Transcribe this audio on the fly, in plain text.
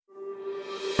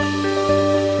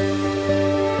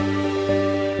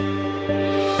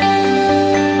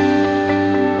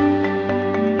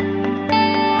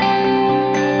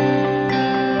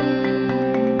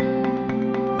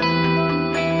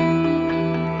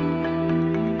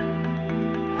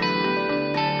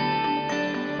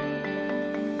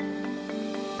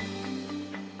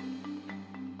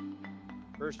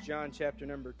1 John chapter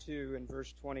number 2 and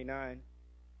verse 29.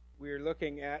 We are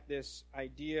looking at this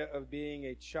idea of being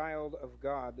a child of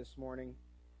God this morning.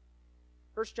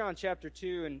 1 John chapter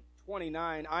 2 and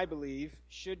 29, I believe,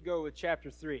 should go with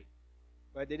chapter 3.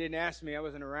 But they didn't ask me. I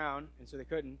wasn't around, and so they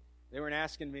couldn't. They weren't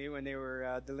asking me when they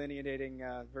were delineating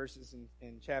verses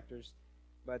and chapters.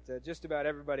 But just about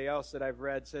everybody else that I've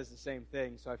read says the same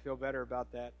thing, so I feel better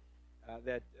about that.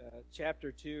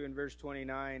 Chapter 2 and verse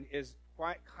 29 is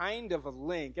quite kind of a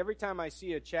link. Every time I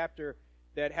see a chapter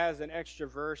that has an extra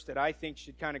verse that I think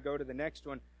should kind of go to the next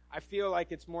one, I feel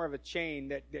like it's more of a chain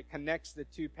that connects the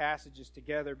two passages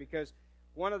together, because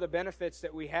one of the benefits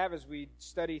that we have as we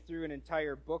study through an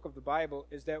entire book of the Bible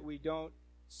is that we don't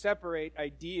separate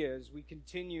ideas. We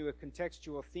continue a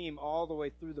contextual theme all the way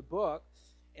through the book.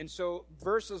 And so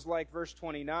verses like verse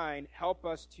 29 help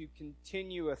us to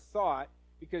continue a thought,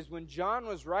 because when John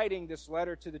was writing this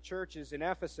letter to the churches in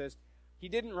Ephesus, he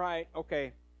didn't write,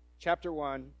 okay, chapter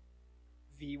 1,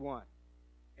 V1.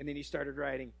 And then he started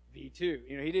writing V2.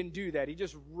 He didn't do that. He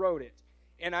just wrote it.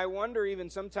 And I wonder,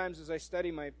 even sometimes as I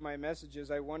study my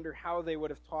messages, I wonder how they would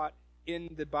have taught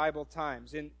in the Bible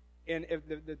times. In if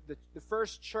the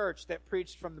first church that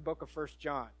preached from the book of 1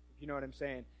 John, if you know what I'm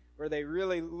saying, where they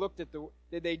really looked at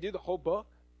did they do the whole book?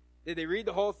 Did they read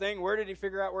the whole thing? Where did he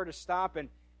figure out where to stop? And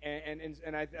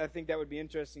I think that would be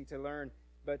interesting to learn.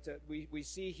 But we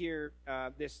see here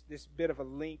this bit of a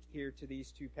link here to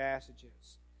these two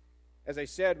passages. As I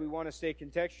said, we want to stay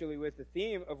contextually with the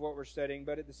theme of what we're studying,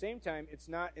 but at the same time, it's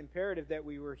not imperative that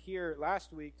we were here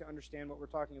last week to understand what we're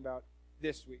talking about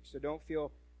this week. So don't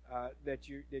feel that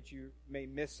you may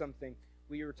miss something.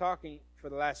 We were talking for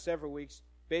the last several weeks.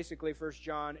 Basically, 1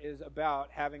 John is about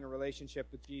having a relationship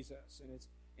with Jesus,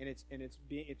 and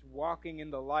it's walking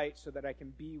in the light so that I can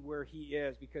be where He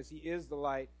is, because He is the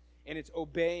light. And it's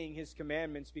obeying His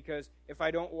commandments, because if I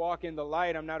don't walk in the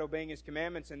light, I'm not obeying His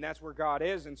commandments, and that's where God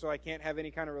is, and so I can't have any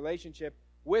kind of relationship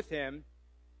with Him.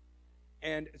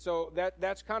 And so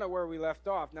that's kind of where we left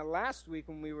off. Now, last week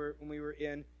when we were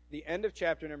in the end of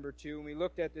chapter number 2, and we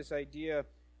looked at this idea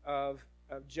of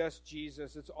just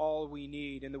Jesus, it's all we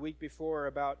need. And the week before,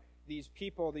 about these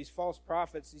people, these false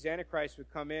prophets, these antichrists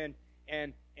would come in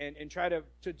and try to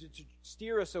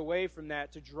steer us away from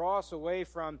that, to draw us away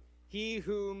from He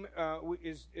whom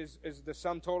is the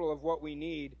sum total of what we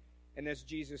need, and that's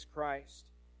Jesus Christ.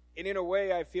 And in a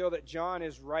way, I feel that John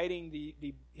is writing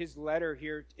his letter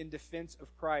here in defense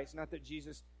of Christ. Not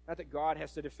that God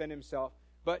has to defend Himself,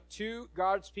 but to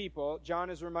God's people, John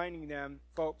is reminding them,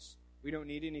 folks, we don't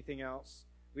need anything else.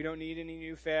 We don't need any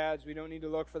new fads. We don't need to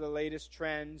look for the latest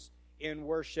trends in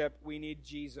worship. We need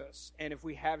Jesus. And if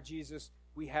we have Jesus,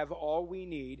 we have all we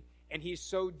need. And He's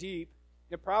so deep.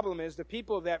 The problem is the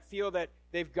people that feel that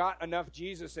they've got enough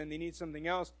Jesus and they need something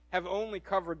else have only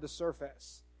covered the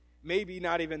surface. Maybe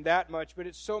not even that much, but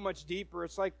it's so much deeper.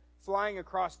 It's like flying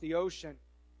across the ocean.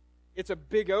 It's a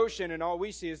big ocean, and all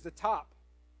we see is the top.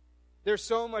 There's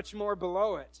so much more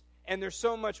below it. And there's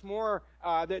so much more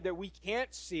that we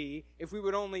can't see if we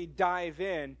would only dive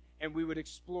in, and we would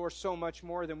explore so much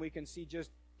more than we can see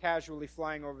just casually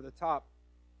flying over the top.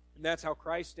 And that's how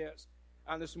Christ is.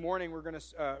 This morning we're going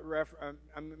to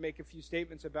make a few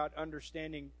statements about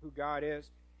understanding who God is.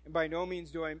 And by no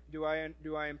means do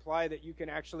I imply that you can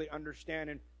actually understand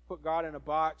and put God in a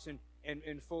box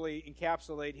and fully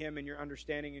encapsulate Him in your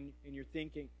understanding and in your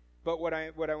thinking. But what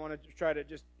I want to try to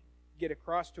just get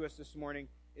across to us this morning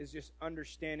is just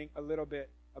understanding a little bit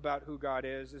about who God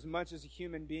is. As much as a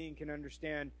human being can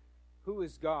understand who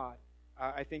is God,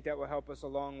 I think that will help us a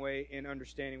long way in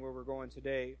understanding where we're going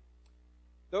today.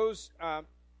 There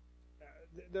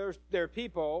are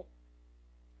people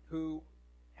who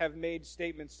have made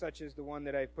statements such as the one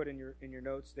that I put in your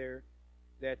notes there,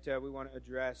 that we want to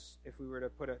address if we were to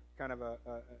put a kind of a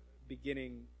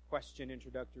beginning question,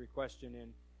 introductory question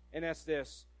in. And that's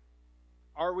this: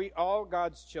 are we all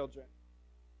God's children?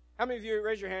 How many of you,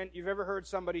 raise your hand, you've ever heard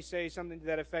somebody say something to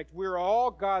that effect? We're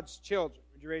all God's children.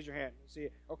 Would you raise your hand? See,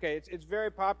 okay, it's a very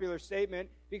popular statement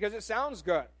because it sounds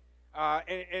good.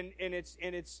 And it's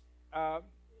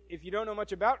if you don't know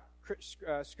much about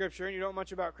Scripture and you don't know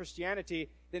much about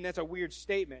Christianity, then that's a weird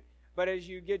statement. But as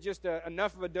you get just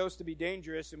enough of a dose to be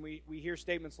dangerous, and we hear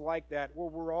statements like that, well,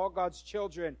 we're all God's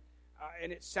children,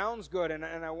 and it sounds good, and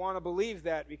I want to believe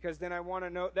that, because then I want to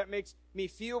know, that makes me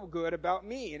feel good about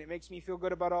me, and it makes me feel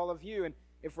good about all of you. And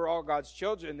if we're all God's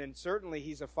children, then certainly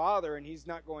He's a Father, and He's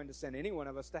not going to send any one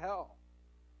of us to hell.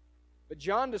 But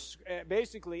John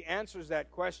basically answers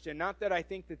that question. Not that I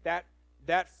think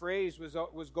that phrase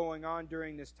was going on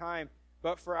during this time,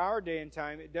 but for our day and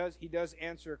time, he does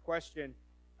answer a question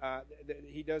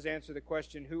he does answer the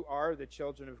question, who are the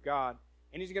children of God?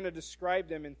 And he's going to describe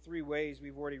them in three ways.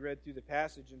 We've already read through the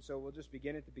passage, and so we'll just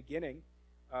begin at the beginning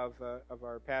of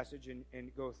our passage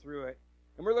and go through it.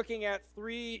 And we're looking at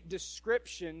three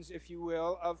descriptions, if you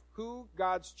will, of who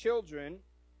God's children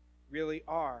really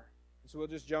are. And so we'll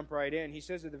just jump right in. He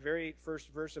says at the very first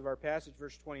verse of our passage,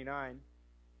 verse 29,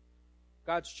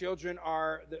 God's children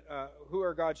are, who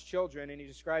are God's children? And he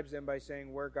describes them by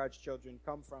saying where God's children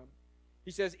come from.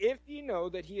 He says, if ye know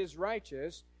that he is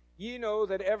righteous, ye know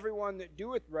that everyone that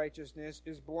doeth righteousness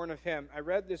is born of him. I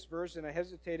read this verse and I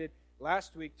hesitated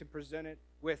last week to present it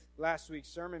with last week's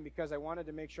sermon because I wanted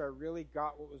to make sure I really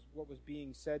got what was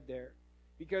being said there.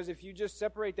 Because if you just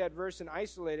separate that verse and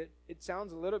isolate it, it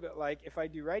sounds a little bit like if I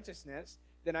do righteousness,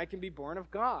 then I can be born of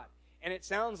God. And it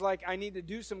sounds like I need to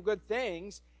do some good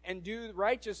things and do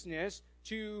righteousness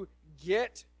to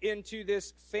get into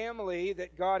this family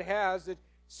that God has that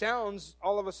sounds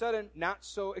all of a sudden not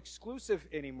so exclusive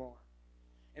anymore.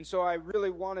 And so I really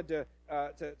wanted to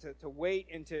wait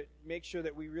and to make sure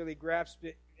that we really grasped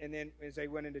it. And then as I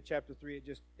went into chapter 3,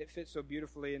 it fits so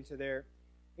beautifully into there.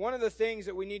 One of the things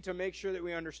that we need to make sure that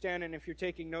we understand, and if you're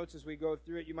taking notes as we go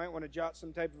through it, you might want to jot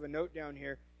some type of a note down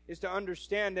here, is to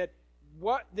understand that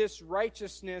what this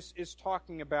righteousness is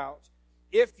talking about.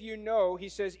 If you know, he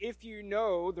says, if you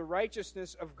know the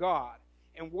righteousness of God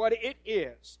and what it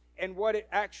is and what it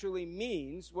actually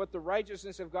means, what the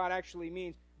righteousness of God actually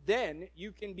means, then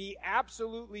you can be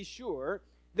absolutely sure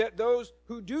that those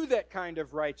who do that kind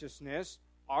of righteousness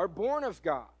are born of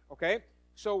God. Okay?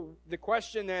 So the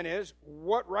question then is,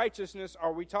 what righteousness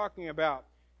are we talking about?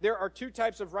 There are two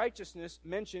types of righteousness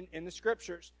mentioned in the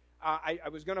Scriptures. I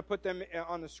was going to put them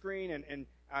on the screen, and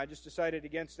I just decided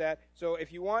against that. So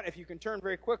if you can turn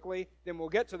very quickly, then we'll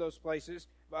get to those places.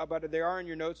 But they are in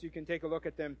your notes. You can take a look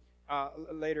at them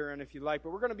later, and if you like.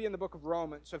 But we're going to be in the book of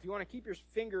Romans. So if you want to keep your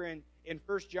finger in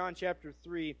 1 John chapter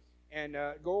 3 and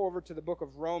go over to the book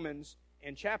of Romans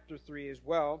and chapter 3 as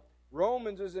well.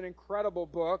 Romans is an incredible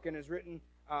book and is written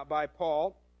by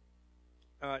Paul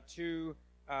to,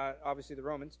 obviously, the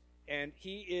Romans. And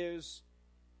he is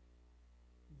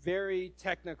very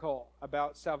technical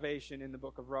about salvation in the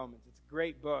book of Romans. It's a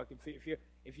great book.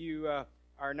 If you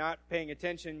are not paying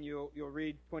attention, you'll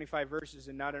read 25 verses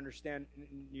and not understand,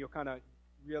 and you'll kind of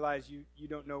realize you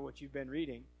don't know what you've been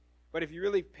reading. But if you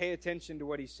really pay attention to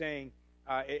what he's saying,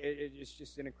 it's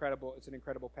just an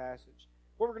incredible passage.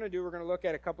 What we're going to do, we're going to look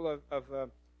at a couple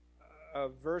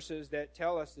of verses that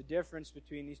tell us the difference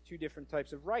between these two different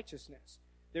types of righteousness.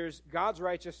 There's God's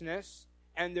righteousness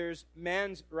and there's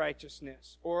man's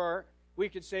righteousness. Or we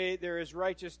could say there is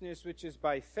righteousness which is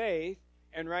by faith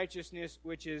and righteousness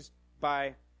which is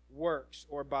by works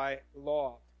or by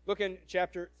law. Look in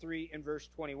chapter 3 and verse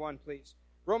 21, please.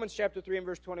 Romans chapter 3 and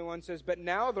verse 21 says, but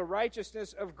now the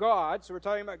righteousness of God, so we're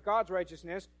talking about God's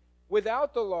righteousness,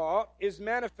 without the law is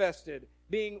manifested,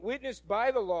 being witnessed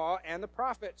by the law and the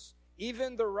prophets,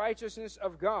 even the righteousness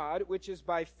of God, which is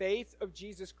by faith of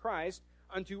Jesus Christ,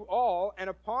 unto all and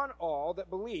upon all that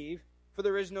believe, for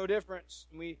there is no difference.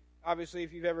 And we, obviously,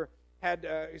 if you've ever had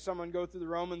someone go through the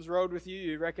Romans road with you,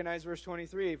 you recognize verse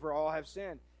 23, for all have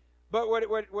sinned. But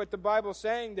what the Bible's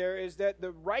saying there is that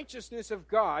the righteousness of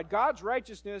God, God's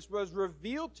righteousness, was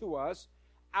revealed to us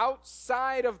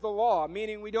outside of the law,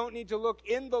 meaning we don't need to look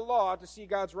in the law to see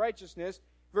God's righteousness.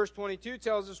 Verse 22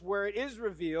 tells us where it is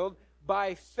revealed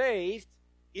by faith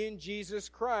in Jesus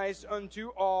Christ unto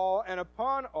all and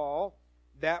upon all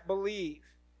that believe.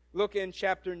 Look in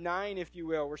chapter 9, if you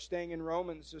will. We're staying in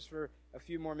Romans just for a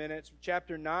few more minutes.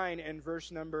 Chapter 9 and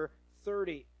verse number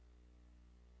 30.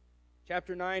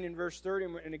 Chapter 9 and verse 30,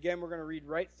 and again we're going to read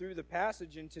right through the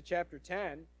passage into chapter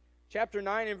 10. Chapter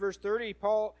 9 and verse 30,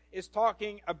 Paul is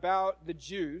talking about the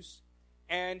Jews,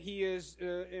 and he is,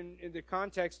 in the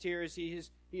context here, is he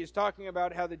is talking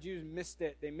about how the Jews missed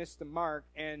it. They missed the mark,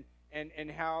 and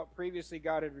how previously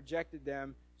God had rejected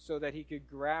them so that he could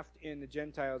graft in the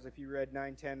Gentiles. If you read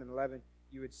 9, 10, and 11,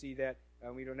 you would see that.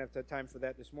 We don't have time for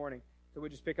that this morning. So we'll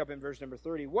just pick up in verse number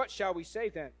 30. What shall we say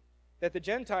then? That the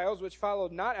Gentiles, which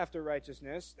followed not after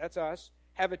righteousness, that's us,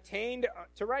 have attained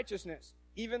to righteousness,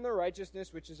 even the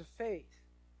righteousness which is of faith.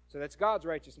 So that's God's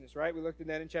righteousness, right? We looked at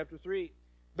that in chapter 3.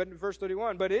 But in verse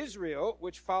 31, but Israel,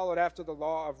 which followed after the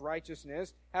law of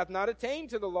righteousness, hath not attained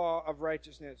to the law of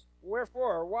righteousness.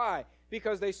 Wherefore, or why?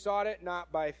 Because they sought it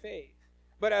not by faith,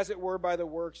 but as it were by the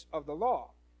works of the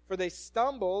law. For they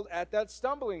stumbled at that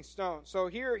stumbling stone. So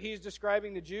here he's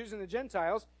describing the Jews and the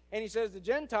Gentiles, and he says the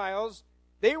Gentiles,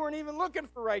 they weren't even looking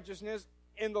for righteousness,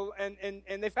 and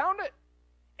they found it.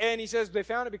 And he says they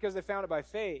found it because they found it by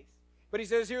faith. But he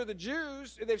says here the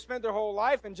Jews, they've spent their whole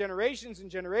life and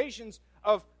generations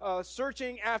of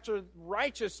searching after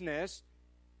righteousness,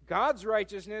 God's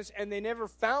righteousness, and they never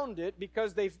found it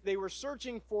because they were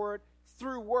searching for it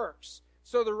through works.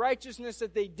 So the righteousness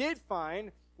that they did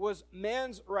find was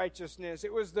man's righteousness.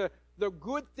 It was the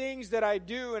good things that I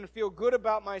do and feel good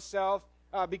about myself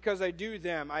because I do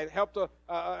them. I helped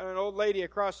an old lady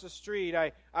across the street.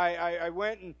 I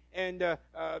went and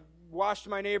washed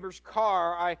my neighbor's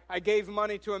car. I gave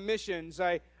money to a missions.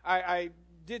 I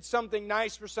did something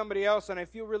nice for somebody else, and I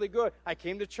feel really good. I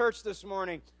came to church this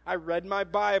morning. I read my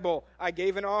Bible. I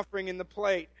gave an offering in the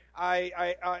plate.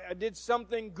 I did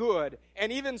something good.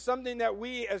 And even something that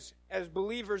we as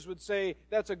believers would say,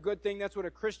 that's a good thing, that's what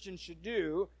a Christian should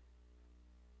do,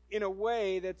 in a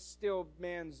way that's still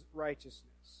man's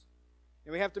righteousness.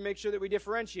 And we have to make sure that we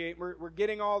differentiate. We're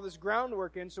getting all this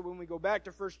groundwork in, so when we go back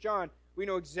to 1 John, we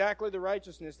know exactly the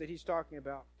righteousness that he's talking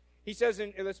about. He says,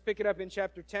 let's pick it up in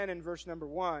chapter 10 and verse number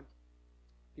 1.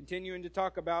 Continuing to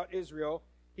talk about Israel,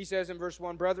 he says in verse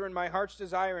 1, "Brethren, my heart's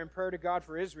desire and prayer to God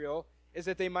for Israel is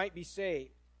that they might be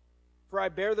saved. For I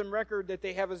bear them record that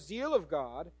they have a zeal of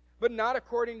God, but not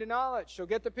according to knowledge." So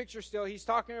get the picture still. He's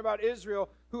talking about Israel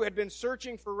who had been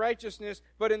searching for righteousness,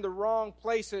 but in the wrong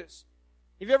places.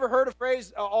 Have you ever heard a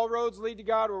phrase, all roads lead to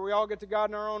God, where we all get to God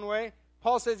in our own way?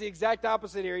 Paul says the exact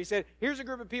opposite here. He said, here's a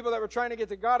group of people that were trying to get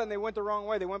to God, and they went the wrong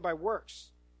way. They went by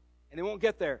works, and they won't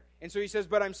get there. And so he says,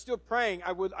 but I'm still praying.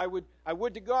 I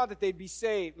would to God that they'd be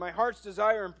saved. My heart's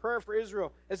desire and prayer for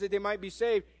Israel is that they might be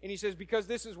saved. And he says, because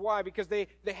this is why. Because they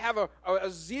have a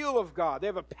zeal of God. They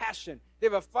have a passion. They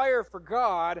have a fire for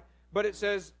God, but it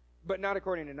says, but not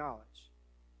according to knowledge.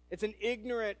 It's an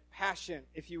ignorant passion,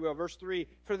 if you will. Verse 3,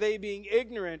 "For they being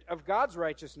ignorant of God's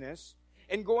righteousness,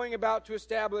 and going about to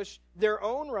establish their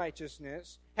own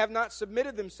righteousness, have not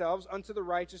submitted themselves unto the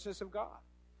righteousness of God."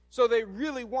 So they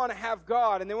really want to have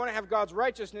God, and they want to have God's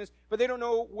righteousness, but they don't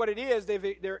know what it is.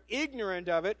 They're ignorant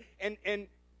of it, and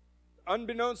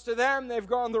unbeknownst to them, they've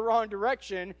gone the wrong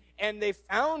direction, and they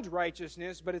found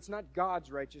righteousness, but it's not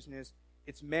God's righteousness,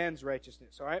 it's man's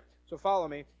righteousness. All right? So follow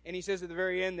me. And he says at the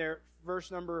very end there,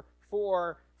 verse number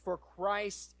 4, "For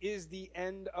Christ is the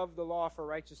end of the law for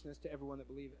righteousness to everyone that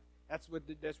believeth." That's where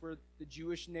the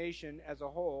Jewish nation as a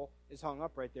whole is hung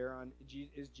up right there on,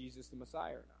 is Jesus the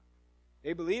Messiah or not?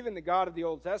 They believe in the God of the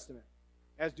Old Testament,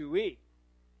 as do we.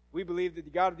 We believe that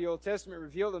the God of the Old Testament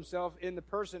revealed himself in the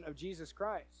person of Jesus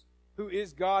Christ, who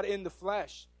is God in the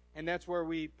flesh. And that's where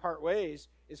we part ways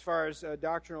as far as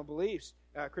doctrinal beliefs,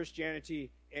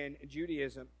 Christianity and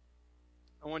Judaism.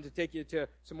 I want to take you to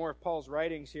some more of Paul's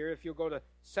writings here. If you'll go to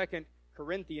 2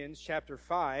 Corinthians chapter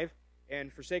 5,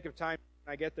 and for sake of time,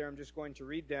 when I get there, I'm just going to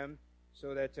read them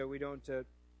so that we don't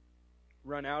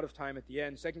run out of time at the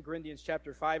end. 2 Corinthians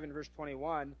chapter 5 and verse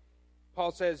 21,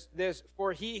 Paul says this,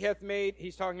 "For he hath made,"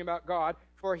 he's talking about God,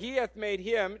 "for he hath made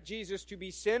him, Jesus, to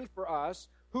be sin for us,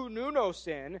 who knew no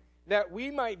sin, that we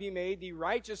might be made the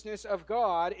righteousness of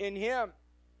God in him."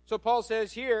 So Paul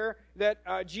says here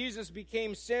that Jesus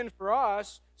became sin for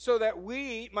us so that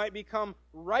we might become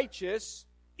righteous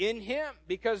in him.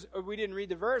 Because we didn't read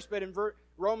the verse, but in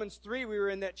Romans 3, we were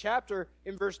in that chapter,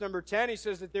 in verse number 10, he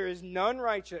says that there is none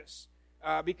righteous.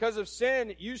 Because of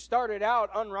sin, you started out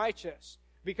unrighteous.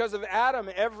 Because of Adam,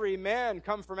 every man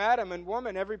come from Adam, and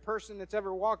woman, every person that's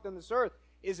ever walked on this earth,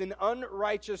 is an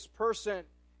unrighteous person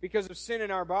because of sin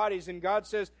in our bodies. And God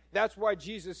says that's why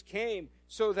Jesus came,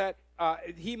 so that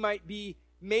he might be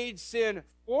made sin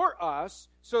for us,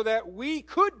 so that we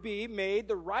could be made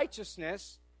the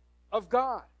righteousness of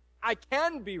God. I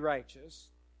can be righteous,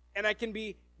 and I can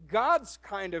be God's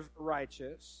kind of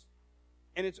righteous,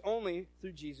 and it's only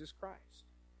through Jesus Christ.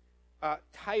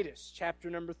 Titus chapter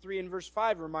number 3 and verse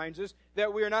 5 reminds us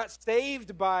that we are not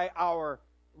saved by our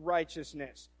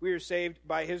righteousness. We are saved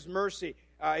by his mercy.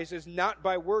 He says, not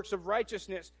by works of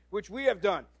righteousness, which we have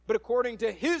done, but according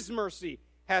to his mercy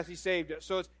hath he saved us.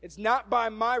 So it's not by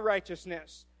my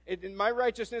righteousness. In my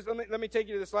righteousness, let me take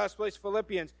you to this last place,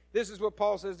 Philippians. This is what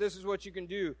Paul says. This is what you can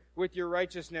do with your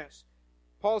righteousness.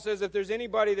 Paul says if there's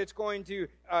anybody that's going to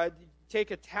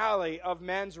take a tally of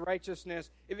man's righteousness,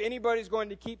 if anybody's going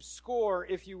to keep score,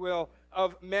 if you will,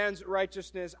 of man's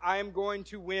righteousness, I am going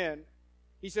to win.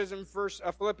 He says in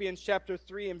Philippians chapter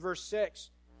 3 and verse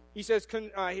 6, he says,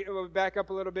 we'll back up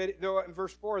a little bit, in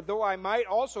verse 4, though I might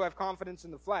also have confidence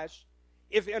in the flesh,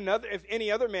 if any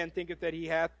other man thinketh that he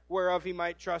hath, whereof he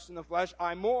might trust in the flesh,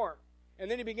 I more. And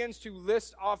then he begins to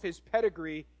list off his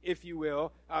pedigree, if you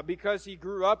will, because he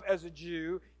grew up as a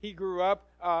Jew. He grew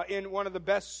up in one of the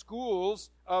best schools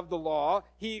of the law.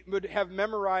 He would have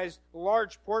memorized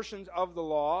large portions of the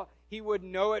law. He would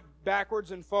know it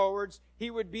backwards and forwards.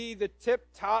 He would be the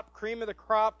tip-top cream of the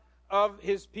crop of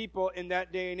his people in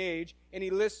that day and age. And he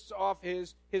lists off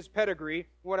his pedigree.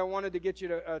 What I wanted to get you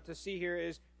to see here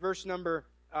is verse number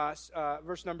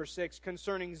 6,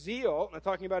 concerning zeal. Now,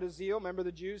 talking about his zeal, remember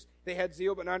the Jews? They had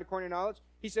zeal, but not according to knowledge.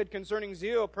 He said, concerning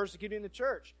zeal, persecuting the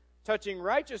church. Touching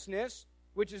righteousness,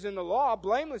 which is in the law,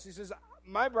 blameless. He says,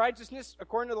 my righteousness,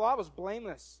 according to the law, was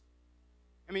blameless.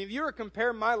 I mean, if you were to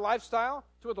compare my lifestyle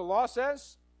to what the law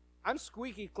says, I'm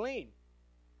squeaky clean.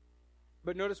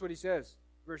 But notice what he says,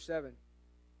 verse 7.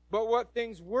 But what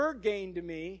things were gained to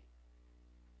me,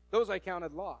 those I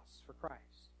counted loss for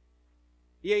Christ.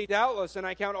 Yea, doubtless, and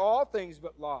I count all things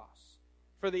but loss,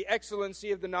 for the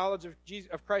excellency of the knowledge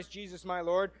of Christ Jesus my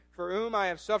Lord, for whom I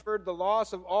have suffered the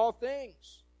loss of all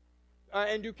things,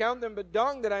 and do count them but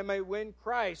dung, that I may win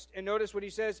Christ. And notice what he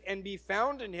says, and be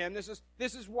found in him. This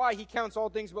is why he counts all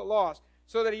things but loss,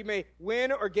 so that he may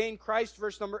win or gain Christ,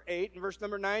 verse number 8, and verse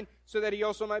number 9, so that he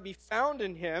also might be found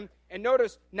in him. And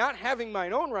notice, not having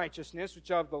mine own righteousness,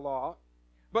 which of the law,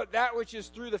 but that which is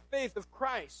through the faith of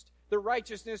Christ, the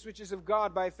righteousness which is of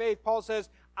God by faith. Paul says,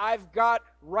 I've got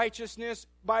righteousness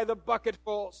by the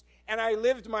bucketfuls, and I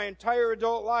lived my entire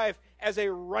adult life as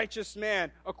a righteous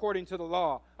man according to the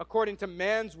law, according to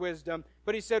man's wisdom.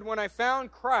 But he said, when I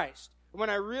found Christ, when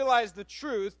I realized the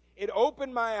truth, it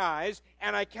opened my eyes,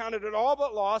 and I counted it all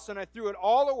but loss, and I threw it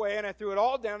all away, and I threw it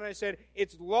all down, and I said,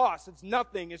 it's loss, it's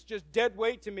nothing, it's just dead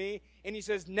weight to me. And he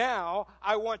says, now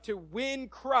I want to win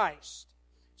Christ,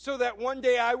 so that one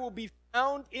day I will be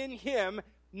found in him,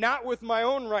 not with my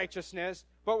own righteousness,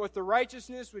 but with the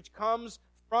righteousness which comes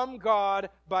from God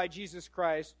by Jesus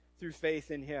Christ through faith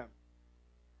in him.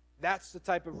 That's the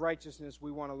type of righteousness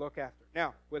we want to look after.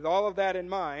 Now, with all of that in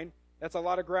mind, that's a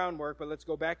lot of groundwork, but let's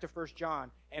go back to 1 John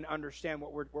and understand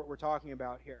what we're talking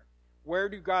about here. Where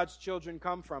do God's children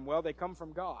come from? Well, they come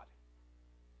from God.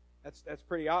 That's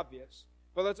pretty obvious.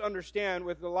 But let's understand,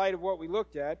 with the light of what we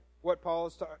looked at, what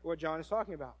John is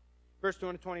talking about. Verse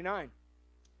 29.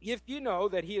 If you know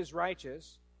that he is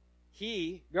righteous,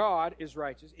 he, God, is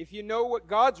righteous. If you know what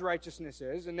God's righteousness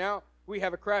is, and now we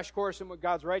have a crash course in what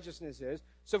God's righteousness is,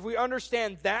 so if we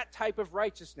understand that type of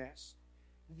righteousness,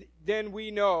 then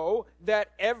we know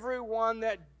that everyone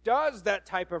that does that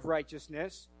type of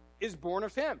righteousness is born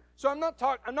of him. So I'm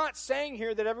not saying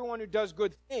here that everyone who does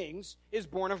good things is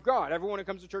born of God. Everyone who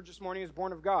comes to church this morning is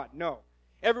born of God. No.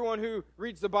 Everyone who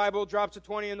reads the Bible, drops a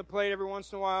 20 in the plate every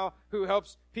once in a while, who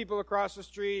helps people across the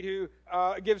street, who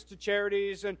gives to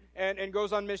charities and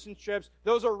goes on mission trips,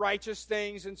 those are righteous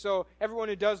things, and so everyone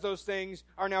who does those things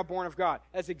are now born of God.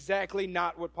 That's exactly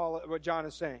not what John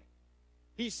is saying.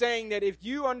 He's saying that if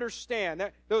you understand,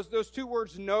 that those two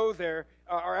words know there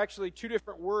are actually two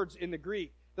different words in the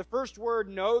Greek. The first word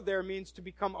know there means to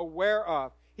become aware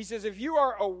of. He says, if you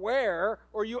are aware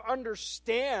or you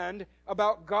understand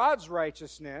about God's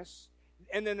righteousness,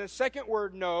 and then the second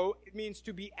word, know, it means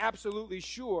to be absolutely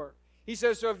sure. He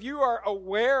says, so if you are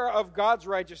aware of God's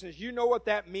righteousness, you know what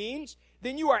that means,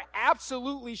 then you are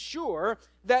absolutely sure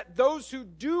that those who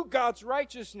do God's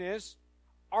righteousness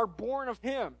are born of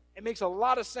him. It makes a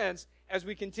lot of sense as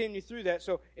we continue through that.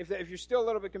 So if you're still a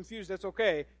little bit confused, that's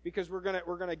okay, because we're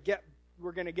gonna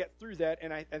get through that,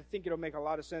 and I think it'll make a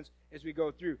lot of sense as we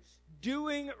go through.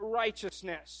 Doing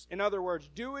righteousness, in other words,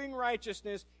 doing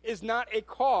righteousness is not a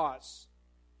cause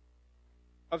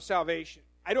of salvation.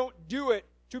 I don't do it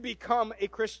to become a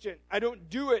Christian. I don't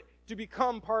do it to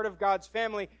become part of God's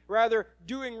family. Rather,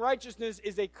 doing righteousness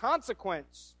is a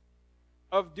consequence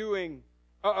of being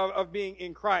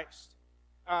in Christ.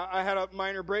 I had a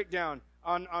minor breakdown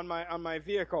on my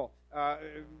vehicle.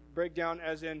 Breakdown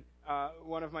as in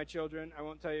one of my children. I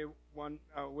won't tell you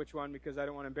which one because I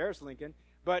don't want to embarrass Lincoln.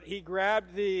 But he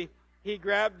grabbed we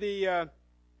have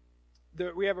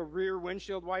a rear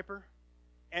windshield wiper,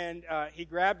 and he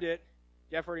grabbed it.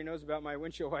 Jeff already knows about my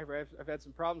windshield wiper. I've had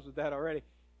some problems with that already,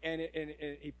 and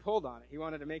he pulled on it. He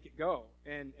wanted to make it go,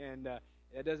 and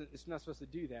it's not supposed to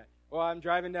do that. Well, I'm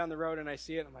driving down the road and I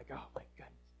see it. I'm like, oh my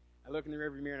goodness! I look in the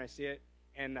rearview mirror and I see it,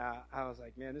 and I was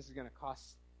like, man, this is going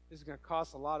to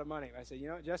cost a lot of money. I said, you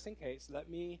know what, just in case, let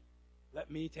me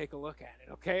take a look at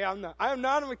it, okay? I'm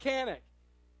not a mechanic.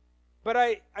 But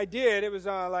I did, it was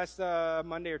last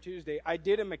Monday or Tuesday, I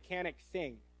did a mechanic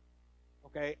thing,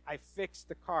 okay? I fixed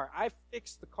the car. I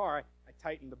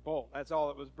tightened the bolt. That's all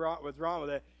that was wrong with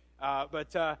it.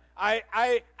 But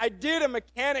I did a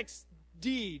mechanic's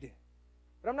deed,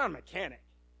 but I'm not a mechanic.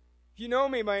 If you know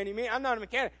me by any means, I'm not a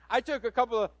mechanic. I took a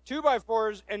couple of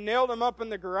 2x4s and nailed them up in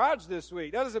the garage this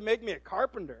week. That doesn't make me a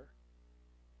carpenter.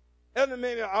 That doesn't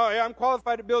make me, oh yeah, I'm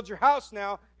qualified to build your house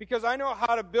now because I know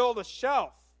how to build a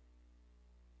shelf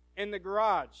in the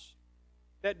garage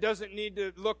that doesn't need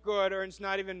to look good or it's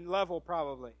not even level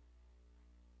probably.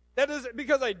 That doesn't,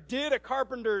 because I did a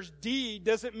carpenter's deed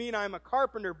doesn't mean I'm a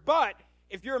carpenter. But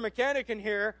if you're a mechanic in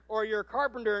here or you're a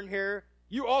carpenter in here,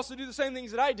 you also do the same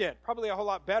things that I did. Probably a whole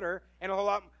lot better and a whole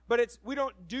lot, but we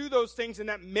don't do those things and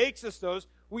that makes us those.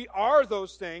 We are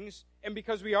those things, and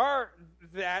because we are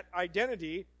that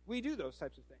identity, we do those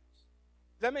types of things.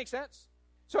 Does that make sense?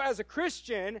 So as a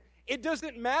Christian, it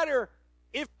doesn't matter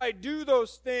if I do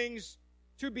those things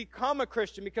to become a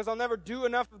Christian, because I'll never do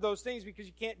enough of those things, because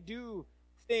you can't do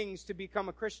things to become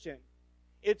a Christian.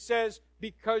 It says,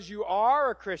 because you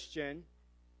are a Christian,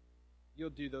 you'll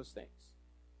do those things.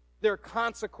 They're a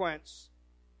consequence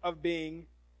of being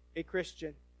a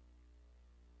Christian.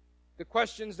 The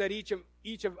questions that each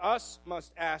of us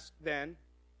must ask then,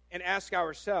 and ask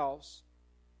ourselves,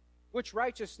 which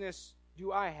righteousness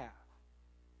do I have?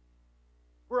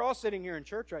 We're all sitting here in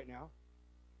church right now.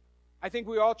 I think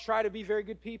we all try to be very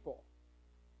good people.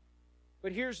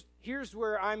 But here's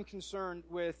where I'm concerned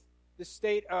with the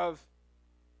state of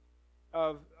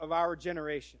our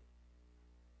generation.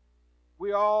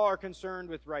 We all are concerned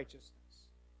with righteousness,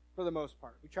 for the most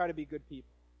part. We try to be good people.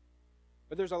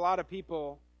 But there's a lot of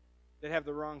people that have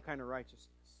the wrong kind of righteousness.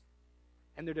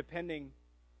 And they're depending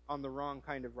on the wrong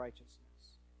kind of righteousness.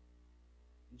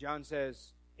 And John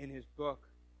says in his book,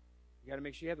 you got to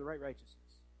make sure you have the right righteousness.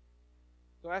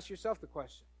 So ask yourself the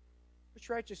question, which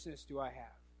righteousness do I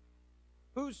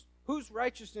have? Whose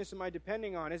righteousness am I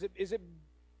depending on? Is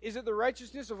it the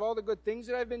righteousness of all the good things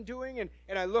that I've been doing?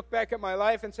 And I look back at my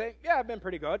life and say, yeah, I've been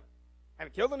pretty good.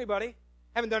 Haven't killed anybody.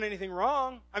 Haven't done anything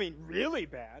wrong. I mean, really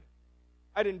bad.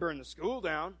 I didn't burn the school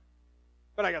down,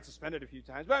 but I got suspended a few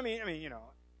times. But I mean, you know.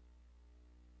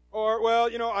 Or, well,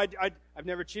 you know, I've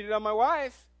never cheated on my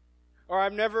wife. Or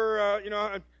I've never,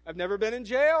 I've never been in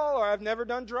jail. Or I've never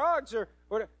done drugs. Or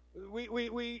what?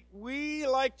 We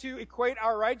like to equate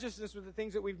our righteousness with the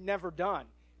things that we've never done.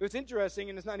 It was interesting,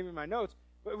 and it's not even in my notes,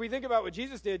 but if we think about what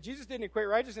Jesus did, Jesus didn't equate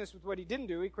righteousness with what he didn't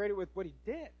do. He equated it with what he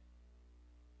did.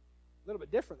 A little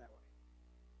bit different that way.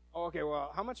 Oh, okay,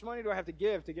 well, how much money do I have to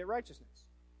give to get righteousness?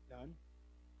 None.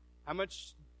 How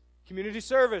much community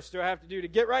service do I have to do to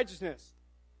get righteousness?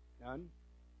 None.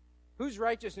 Whose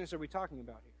righteousness are we talking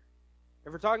about here?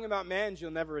 If we're talking about man's,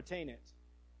 you'll never attain it.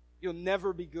 You'll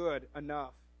never be good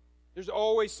enough. There's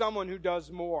always someone who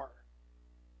does more.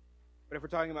 But if we're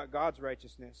talking about God's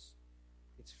righteousness,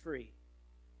 it's free.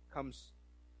 It comes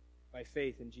by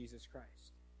faith in Jesus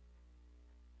Christ.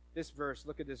 This verse,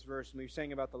 look at this verse, and we were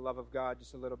saying about the love of God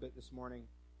just a little bit this morning.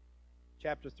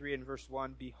 Chapter 3 and verse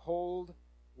 1, behold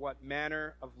what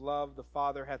manner of love the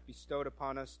Father hath bestowed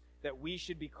upon us, that we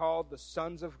should be called the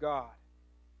sons of God.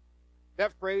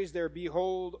 That phrase there,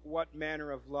 behold what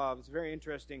manner of love, it's a very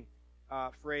interesting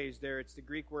phrase there. It's the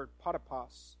Greek word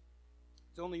patapos.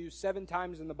 It's only used 7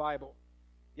 times in the Bible.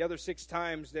 The other 6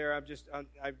 times there,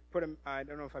 I put them. I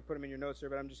don't know if I put them in your notes there,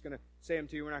 but I'm just going to say them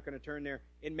to you. We're not going to turn there.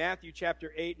 In Matthew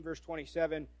chapter 8 and verse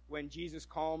 27, when Jesus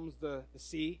calms the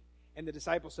sea, and the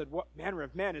disciples said, "What manner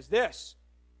of man is this?"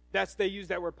 They used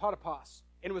that word patapos,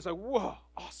 and it was like, "Whoa,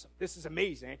 awesome! This is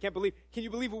amazing! I can't believe. Can you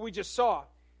believe what we just saw?"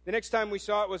 The next time we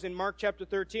saw it was in Mark chapter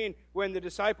 13 when the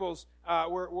disciples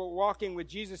were walking with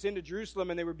Jesus into Jerusalem,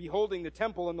 and they were beholding the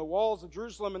temple and the walls of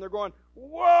Jerusalem, and they're going,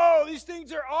 whoa, these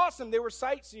things are awesome. They were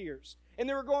sightseers. And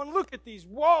they were going, look at these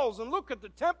walls and look at the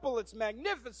temple. It's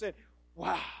magnificent.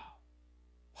 Wow.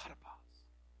 Patapos.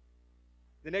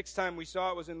 The next time we saw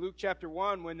it was in Luke chapter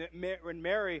 1 when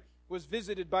Mary was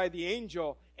visited by the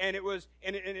angel, and it was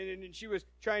and she was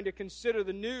trying to consider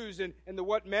the news and the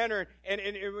what manner, and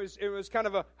it was kind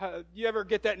of you ever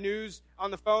get that news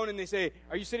on the phone and they say,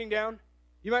 are you sitting down?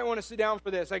 You might want to sit down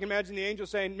for this. I can imagine the angel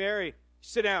saying, Mary,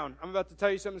 sit down. I'm about to tell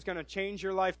you something that's going to change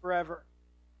your life forever.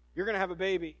 You're going to have a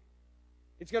baby.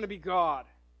 It's going to be God.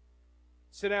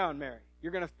 Sit down, Mary.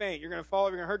 You're going to faint. You're going to fall.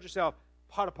 You're going to hurt yourself.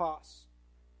 Patapos.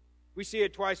 We see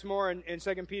it twice more in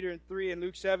 2 Peter 3 and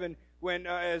Luke 7 when,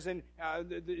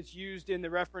 it's used in the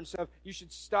reference of you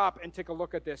should stop and take a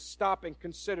look at this. Stop and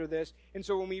consider this. And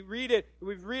so when we read it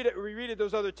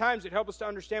those other times, it helps us to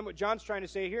understand what John's trying to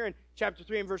say here in chapter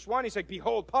 3 and verse 1. He's like,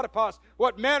 behold, patapos,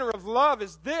 what manner of love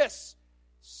is this?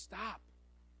 Stop.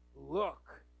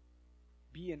 Look.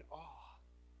 Be in awe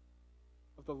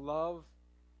of the love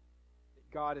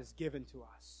that God has given to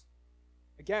us.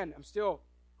 Again,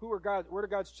 where do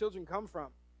God's children come from?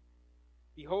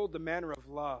 Behold the manner of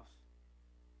love.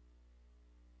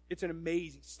 It's an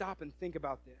amazing, stop and think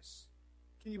about this.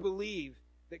 Can you believe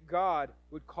that God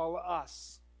would call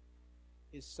us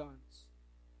his sons?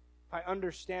 If I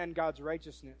understand God's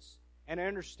righteousness, and I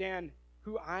understand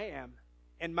who I am,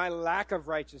 and my lack of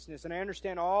righteousness, and I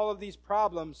understand all of these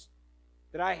problems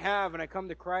that I have, and I come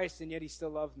to Christ, and yet he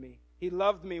still loved me. He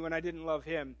loved me when I didn't love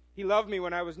him. He loved me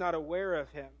when I was not aware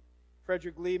of him.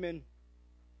 Frederick Lehman,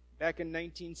 back in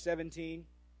 1917,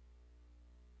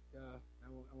 I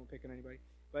won't pick on anybody,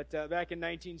 but back in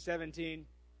 1917,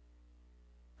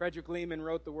 Frederick Lehman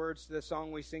wrote the words to the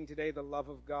song we sing today, "The love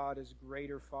of God is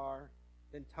greater far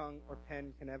than tongue or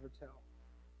pen can ever tell."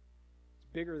 It's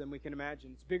bigger than we can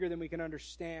imagine. It's bigger than we can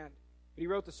understand. But he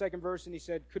wrote the second verse and he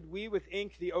said, "Could we with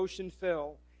ink the ocean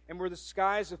fill, and were the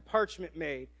skies of parchment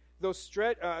made,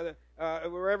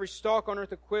 were every stalk on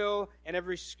earth a quill, and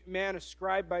every man a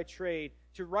scribe by trade,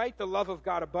 to write the love of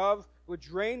God above would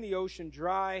drain the ocean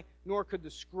dry, nor could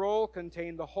the scroll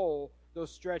contain the whole, though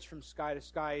stretched from sky to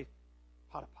sky,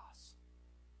 patapas."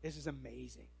 This is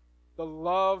amazing. The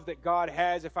love that God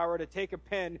has, if I were to take a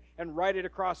pen and write it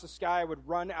across the sky, would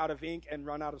run out of ink and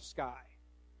run out of sky.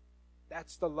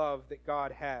 That's the love that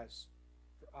God has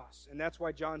for us. And that's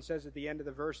why John says at the end of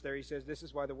the verse there, he says, this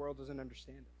is why the world doesn't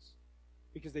understand us.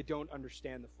 Because they don't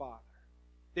understand the Father.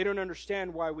 They don't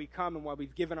understand why we come and why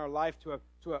we've given our life to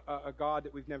a God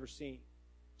that we've never seen.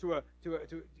 To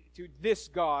this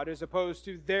God as opposed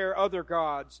to their other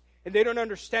gods. And they don't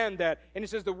understand that. And he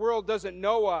says the world doesn't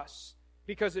know us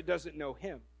because it doesn't know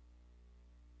him.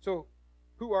 So,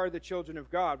 who are the children of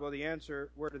God? Well, the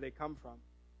answer, where do they come from?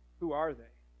 Who are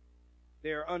they?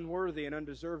 They are unworthy and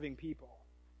undeserving people.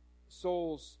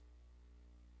 Souls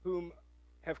whom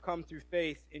have come through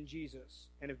faith in Jesus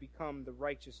and have become the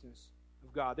righteousness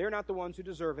of God. They're not the ones who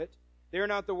deserve it. They're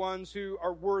not the ones who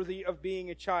are worthy of being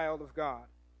a child of God.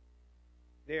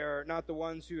 They are not the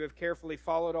ones who have carefully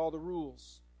followed all the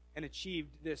rules and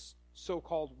achieved this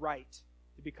so-called right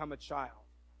to become a child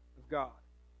of God.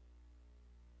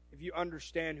 If you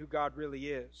understand who God really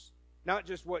is, not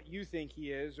just what you think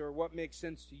he is or what makes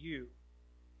sense to you,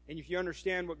 and if you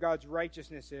understand what God's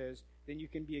righteousness is, then you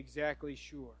can be exactly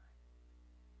sure.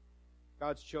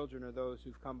 God's children are those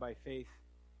who've come by faith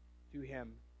to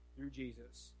him through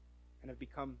Jesus and have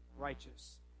become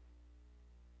righteous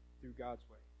through God's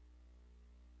way.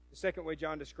 The second way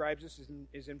John describes this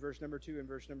is in verse number 2 and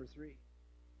verse number 3.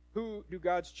 Who do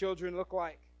God's children look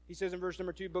like? He says in verse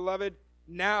number 2, "Beloved,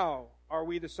 now are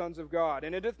we the sons of God,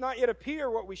 and it doth not yet appear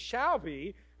what we shall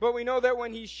be, but we know that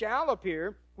when he shall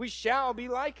appear, we shall be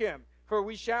like him, for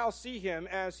we shall see him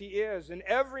as he is. And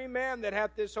every man that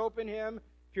hath this hope in him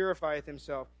purifieth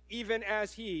himself, even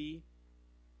as he,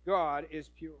 God, is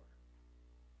pure."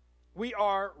 We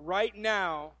are right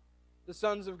now the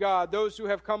sons of God, those who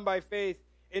have come by faith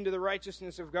into the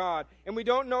righteousness of God. And we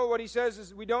don't know what he says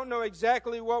is we don't know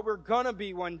exactly what we're going to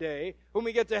be one day. When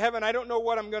we get to heaven, I don't know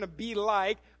what I'm going to be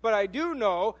like, but I do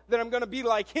know that I'm going to be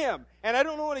like him. And I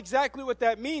don't know exactly what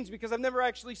that means because I've never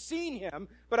actually seen him,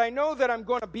 but I know that I'm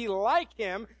going to be like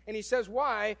him. And he says,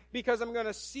 why? Because I'm going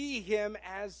to see him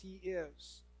as he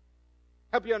is.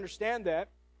 Help you understand that.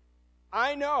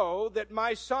 I know that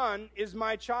my son is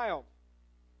my child.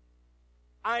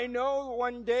 I know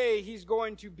one day he's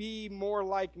going to be more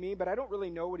like me, but I don't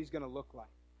really know what he's going to look like.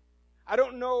 I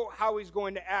don't know how he's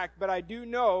going to act, but I do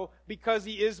know because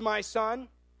he is my son,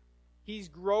 he's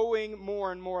growing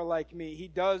more and more like me. He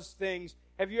does things.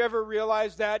 Have you ever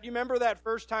realized that? You remember that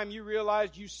first time you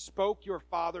realized you spoke your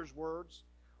father's words?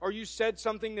 Or you said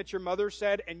something that your mother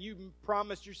said and you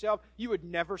promised yourself you would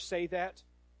never say that?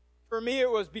 For me, it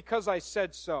was because I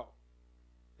said so.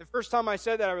 The first time I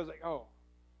said that, I was like, oh,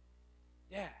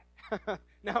 Dad,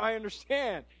 now I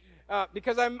understand.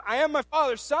 Because I am my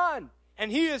father's son, and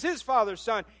he is his father's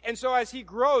son. And so as he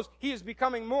grows, he is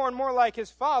becoming more and more like his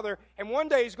father. And one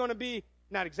day he's going to be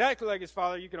not exactly like his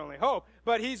father, you can only hope,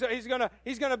 but he's going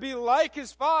to be like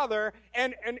his father.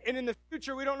 And in the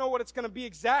future, we don't know what it's going to be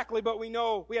exactly, but we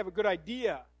know we have a good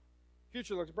idea. The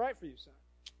future looks bright for you, son.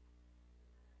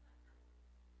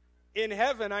 In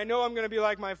heaven, I know I'm going to be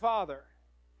like my father.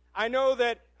 I know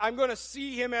that I'm going to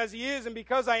see him as he is, and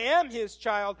because I am his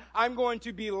child, I'm going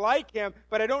to be like him,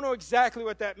 but I don't know exactly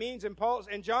what that means. And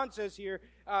John says here,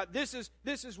 this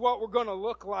is what we're going to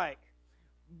look like.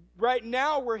 Right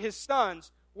now, we're his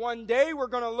sons. One day, we're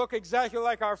going to look exactly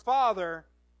like our father.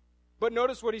 But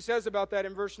notice what he says about that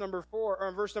in verse number 4, or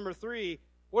in verse number 3.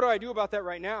 What do I do about that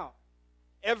right now?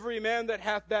 Every man that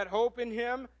hath that hope in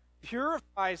him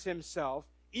purifies himself,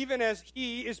 even as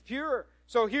he is pure.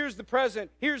 So here's the present,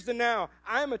 here's the now.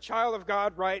 I'm a child of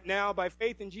God right now by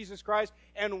faith in Jesus Christ,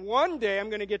 and one day I'm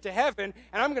going to get to heaven,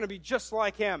 and I'm going to be just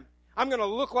like him. I'm going to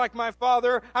look like my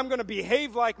Father. I'm going to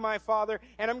behave like my Father.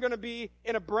 And I'm going to be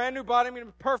in a brand new body. I'm going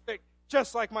to be perfect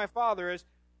just like my Father is.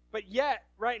 But yet,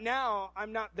 right now,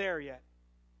 I'm not there yet.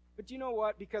 But you know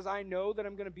what? Because I know that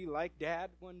I'm going to be like Dad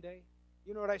one day,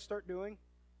 you know what I start doing?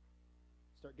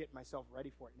 Start getting myself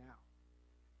ready for it now.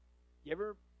 You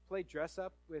ever play dress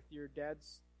up with your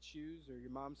dad's shoes or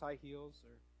your mom's high heels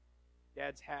or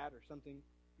dad's hat or something?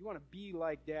 You want to be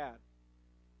like Dad.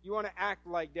 You want to act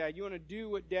like Dad. You want to do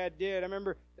what Dad did. I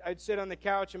remember I'd sit on the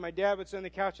couch and my dad would sit on the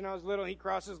couch when I was little and he'd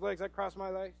cross his legs. I'd cross my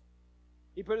legs.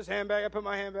 He'd put his hand back. I'd put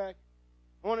my hand back.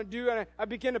 I want to do, and I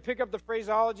begin to pick up the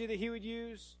phraseology that he would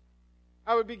use.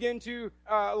 I would begin to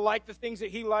like the things that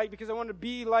he liked because I wanted to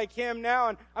be like him now,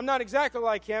 and I'm not exactly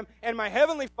like him. And my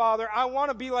Heavenly Father, I want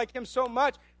to be like him so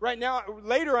much. Right now,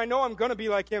 later, I know I'm going to be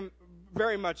like him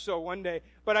very much so one day,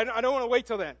 but I don't want to wait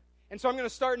till then. And so I'm going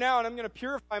to start now, and I'm going to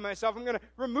purify myself. I'm going to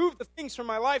remove the things from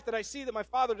my life that I see that my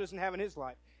Father doesn't have in his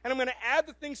life. And I'm going to add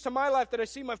the things to my life that I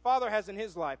see my Father has in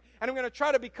his life. And I'm going to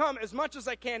try to become as much as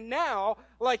I can now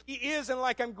like he is and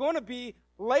like I'm going to be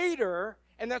later.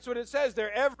 And that's what it says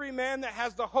there. Every man that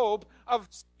has the hope of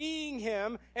seeing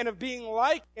him and of being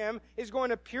like him is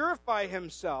going to purify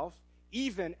himself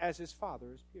even as his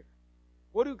Father is pure.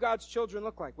 What do God's children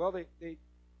look like? Well, they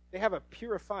have a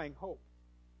purifying hope.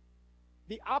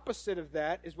 The opposite of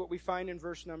that is what we find in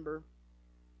verse number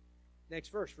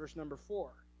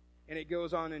 4. And it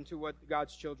goes on into what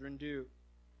God's children do.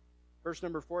 Verse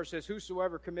number 4 says,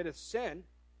 whosoever committeth sin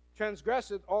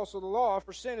transgresseth also the law,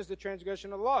 for sin is the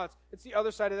transgression of the law. It's the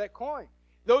other side of that coin.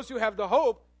 Those who have the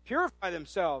hope purify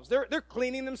themselves. They're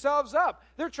cleaning themselves up.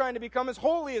 They're trying to become as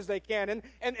holy as they can,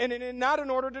 and not in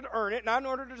order to earn it, not in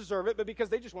order to deserve it, but because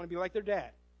they just want to be like their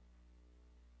dad.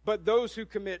 But those who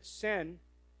commit sin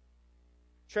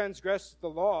transgress the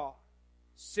law.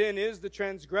 Sin is the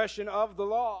transgression of the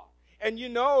law. And you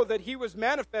know that he was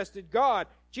manifested, God,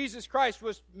 Jesus Christ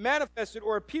was manifested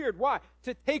or appeared. Why?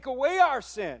 To take away our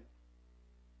sin.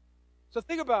 So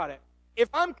think about it. If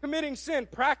I'm committing sin,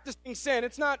 practicing sin,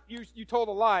 it's not you told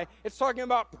a lie. It's talking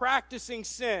about practicing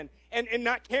sin and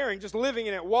not caring, just living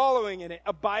in it, wallowing in it,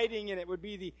 abiding in it would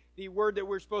be the word that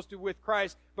we're supposed to with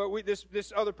Christ. But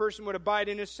this other person would abide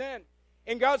in his sin.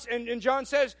 And John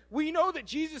says, we know that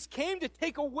Jesus came to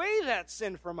take away that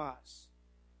sin from us.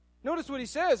 Notice what he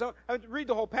says. I have to read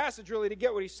the whole passage really to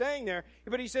get what he's saying there.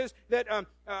 But he says that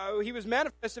he was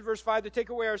manifested, verse 5, to take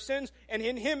away our sins, and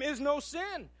in him is no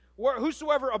sin.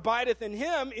 Whosoever abideth in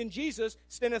him, in Jesus,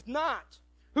 sinneth not.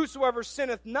 Whosoever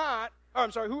sinneth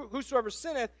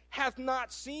hath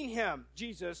not seen him,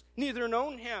 Jesus, neither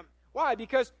known him. Why?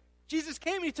 Because Jesus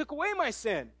came and he took away my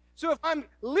sin. So if I'm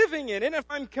living in it, if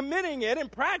I'm committing it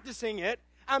and practicing it,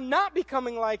 I'm not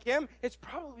becoming like him, it's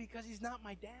probably because he's not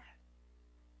my dad.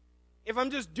 If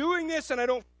I'm just doing this and I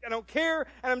don't care,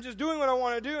 and I'm just doing what I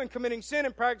want to do and committing sin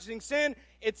and practicing sin,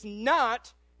 it's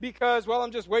not because, well,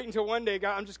 I'm just waiting until one day,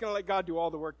 God, I'm just going to let God do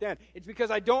all the work then. It's because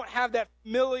I don't have that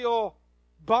familial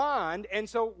bond, and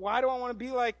so why do I want to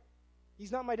be like,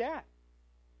 he's not my dad?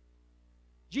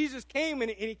 Jesus came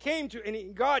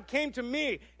and God came to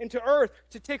me and to earth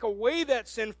to take away that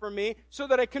sin from me so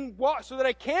that I can walk, so that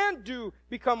I can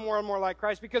become more and more like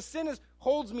Christ, because sin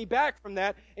holds me back from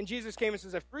that, and Jesus came and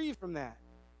says, I free you from that.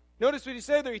 Notice what he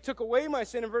said there. He took away my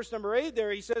sin. In verse number 8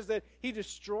 there, he says that he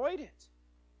destroyed it.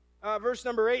 Verse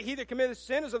number 8, he that committeth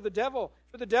sin is of the devil,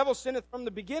 for the devil sinneth from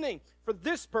the beginning. For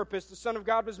this purpose the Son of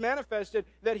God was manifested,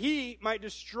 that he might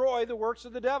destroy the works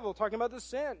of the devil, talking about the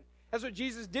sin. That's what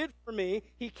Jesus did for me.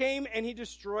 He came and he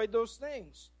destroyed those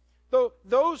things. Though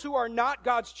those who are not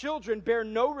God's children bear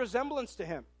no resemblance to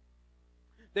him.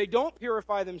 They don't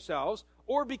purify themselves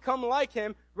or become like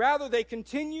him. Rather, they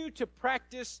continue to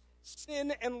practice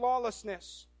sin and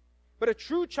lawlessness. But a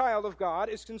true child of God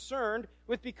is concerned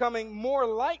with becoming more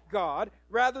like God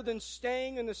rather than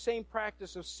staying in the same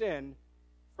practice of sin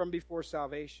from before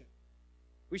salvation.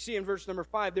 We see in verse number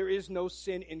 5, there is no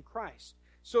sin in Christ.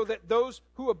 So that those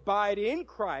who abide in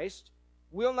Christ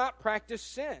will not practice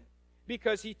sin,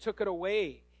 because he took it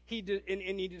away. He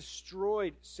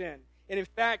destroyed sin. And in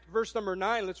fact, verse number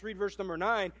 9, let's read verse number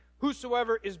 9.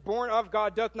 Whosoever is born of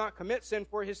God doth not commit sin,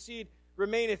 for his seed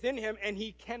remaineth in him, and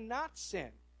he cannot sin.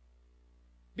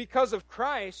 Because of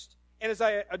Christ, and as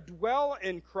I dwell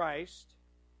in Christ,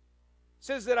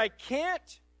 says that I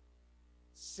can't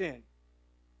sin.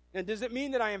 Now, does it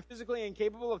mean that I am physically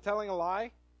incapable of telling a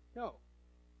lie? No.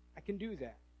 I can do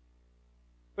that.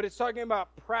 But it's talking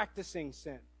about practicing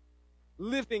sin,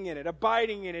 living in it,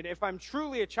 abiding in it. If I'm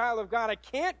truly a child of God, I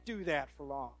can't do that for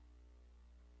long.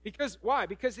 Because, why?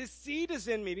 Because his seed is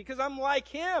in me, because I'm like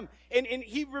him. And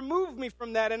he removed me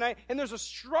from that, and there's a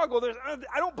struggle.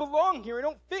 I don't belong here. I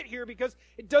don't fit here because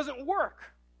it doesn't work.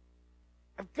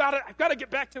 I've got to get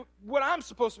back to what I'm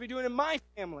supposed to be doing in my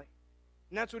family.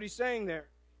 And that's what he's saying there.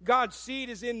 God's seed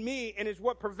is in me and is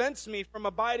what prevents me from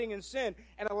abiding in sin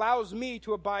and allows me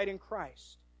to abide in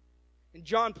Christ. And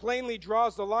John plainly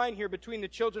draws the line here between the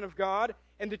children of God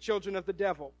and the children of the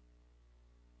devil.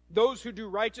 Those who do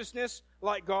righteousness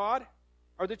like God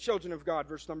are the children of God,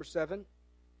 verse number 7.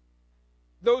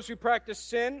 Those who practice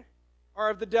sin are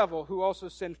of the devil, who also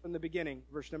sinned from the beginning,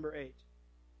 verse number 8.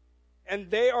 And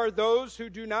they are those who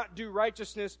do not do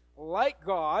righteousness like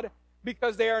God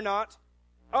because they are not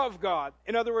of God.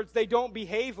 In other words, they don't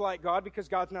behave like God because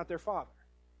God's not their Father.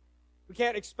 We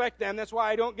can't expect them. That's why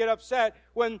I don't get upset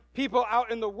when people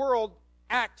out in the world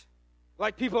act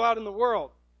like people out in the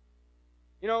world.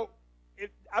 You know,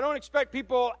 I don't expect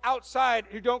people outside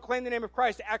who don't claim the name of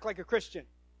Christ to act like a Christian.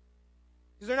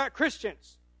 Because they're not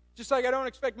Christians. Just like I don't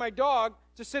expect my dog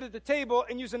to sit at the table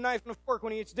and use a knife and a fork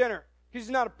when he eats dinner. Because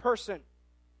he's not a person.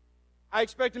 I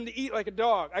expect him to eat like a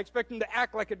dog. I expect him to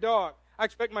act like a dog. I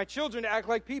expect my children to act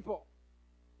like people.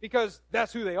 Because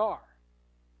that's who they are.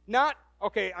 Not,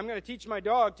 okay, I'm going to teach my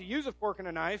dog to use a fork and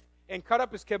a knife and cut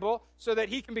up his kibble so that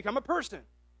he can become a person.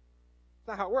 That's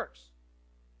not how it works.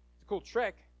 It's a cool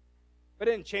trick. But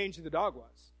it didn't change who the dog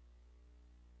was.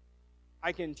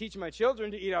 I can teach my children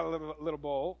to eat out of a little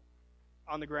bowl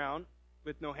on the ground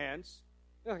with no hands.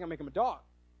 I'm not going to make them a dog.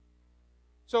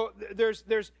 So there's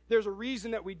a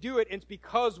reason that we do it, and it's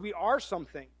because we are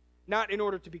something, not in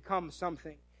order to become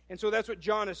something. And so that's what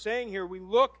John is saying here. We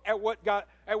look at what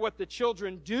the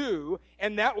children do,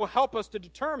 and that will help us to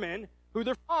determine who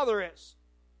their father is.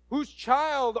 Whose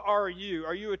child are you?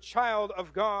 Are you a child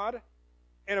of God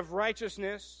and of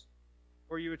righteousness?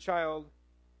 Or are you a child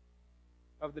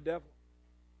of the devil?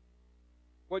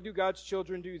 What do God's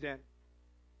children do then?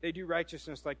 They do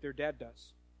righteousness like their dad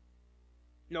does.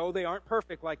 No, they aren't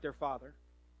perfect like their father.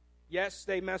 Yes,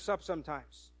 they mess up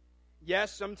sometimes.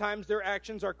 Yes, sometimes their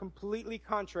actions are completely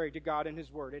contrary to God and His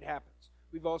Word. It happens.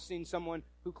 We've all seen someone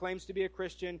who claims to be a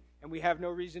Christian, and we have no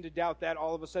reason to doubt that,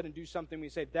 all of a sudden do something we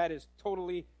say, that is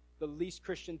totally the least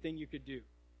Christian thing you could do.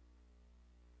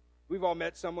 We've all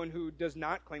met someone who does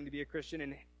not claim to be a Christian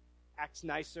and acts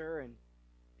nicer and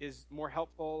is more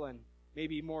helpful and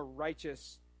maybe more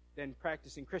righteous than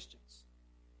practicing Christians.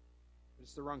 But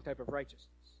it's the wrong type of righteousness.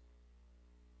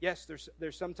 Yes,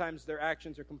 there's sometimes their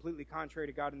actions are completely contrary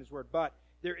to God and His Word, but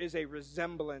there is a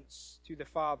resemblance to the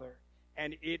Father,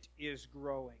 and it is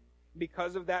growing.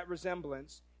 Because of that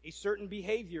resemblance, a certain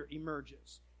behavior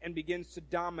emerges and begins to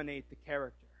dominate the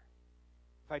character.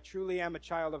 If I truly am a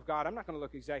child of God, I'm not going to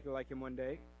look exactly like Him one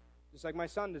day. Just like my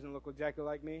son doesn't look exactly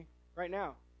like me right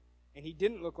now. And he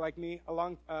didn't look like me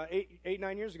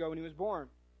 9 years ago when he was born.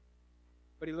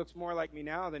 But he looks more like me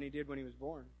now than he did when he was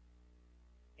born.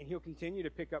 And he'll continue to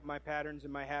pick up my patterns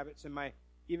and my habits and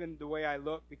even the way I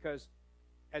look because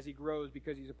as he grows,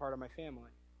 because he's a part of my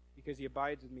family. Because he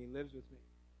abides with me, lives with me.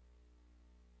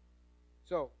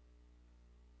 So,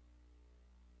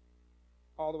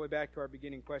 all the way back to our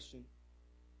beginning question.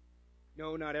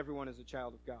 No, not everyone is a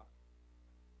child of God.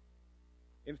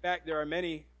 In fact, there are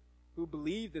many who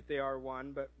believe that they are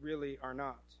one, but really are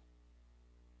not.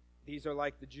 These are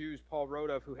like the Jews Paul wrote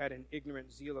of who had an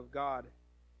ignorant zeal of God,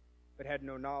 but had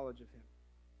no knowledge of Him.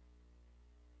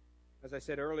 As I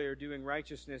said earlier, doing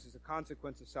righteousness is a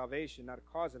consequence of salvation, not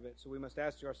a cause of it. So we must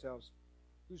ask ourselves,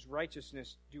 whose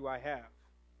righteousness do I have?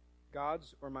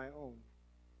 God's or my own?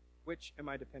 Which am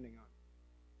I depending on?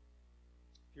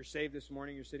 If you're saved this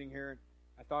morning, you're sitting here, and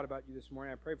I thought about you this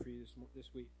morning. I prayed for you this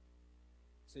week.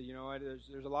 I said, you know what,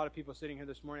 there's a lot of people sitting here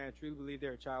this morning. I truly believe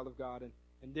they're a child of God,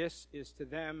 and this is to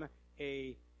them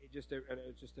just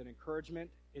an encouragement.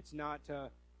 It's not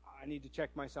I need to check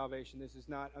my salvation.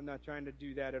 I'm not trying to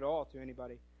do that at all to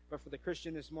anybody. But for the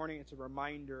Christian this morning, it's a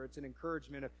reminder, it's an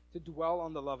encouragement to dwell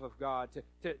on the love of God,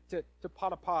 to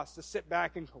patapas, to sit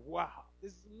back and go, wow,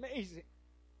 this is amazing.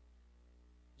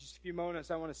 Just a few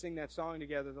moments, I want to sing that song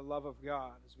together, The Love of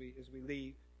God, as we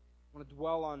leave. I want to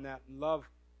dwell on that and love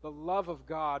the love of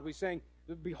God. We sang,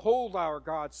 behold our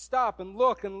God. Stop and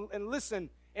look and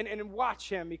listen and watch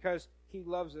Him because He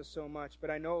loves us so much. But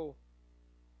I know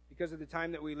because of the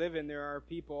time that we live in, there are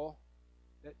people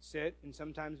that sit and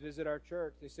sometimes visit our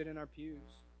church. They sit in our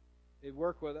pews. They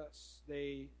work with us.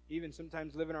 They even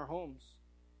sometimes live in our homes.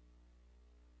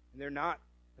 And they're not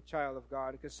a child of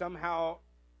God because somehow,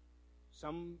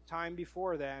 some time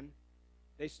before then,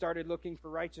 they started looking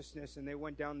for righteousness and they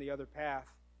went down the other path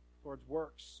towards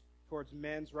works, towards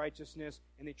men's righteousness,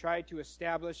 and they tried to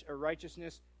establish a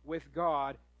righteousness with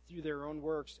God through their own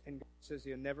works, and God says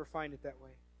you'll never find it that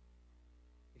way.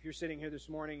 If you're sitting here this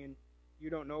morning and you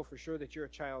don't know for sure that you're a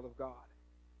child of God,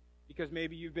 because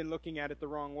maybe you've been looking at it the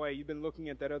wrong way, you've been looking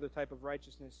at that other type of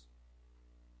righteousness,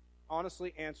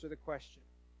 honestly answer the question.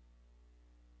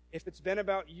 If it's been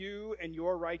about you and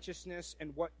your righteousness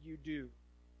and what you do,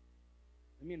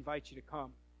 let me invite you to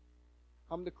come.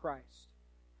 Come to Christ.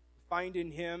 Find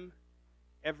in Him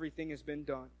everything has been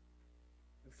done.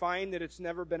 And find that it's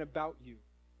never been about you,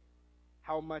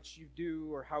 how much you do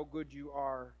or how good you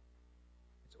are.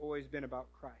 It's always been about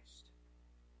Christ.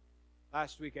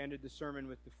 Last week I ended the sermon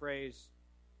with the phrase,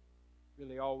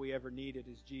 really all we ever needed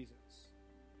is Jesus.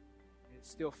 And it's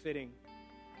still fitting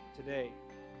today.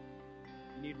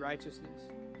 You need righteousness?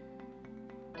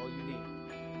 All you need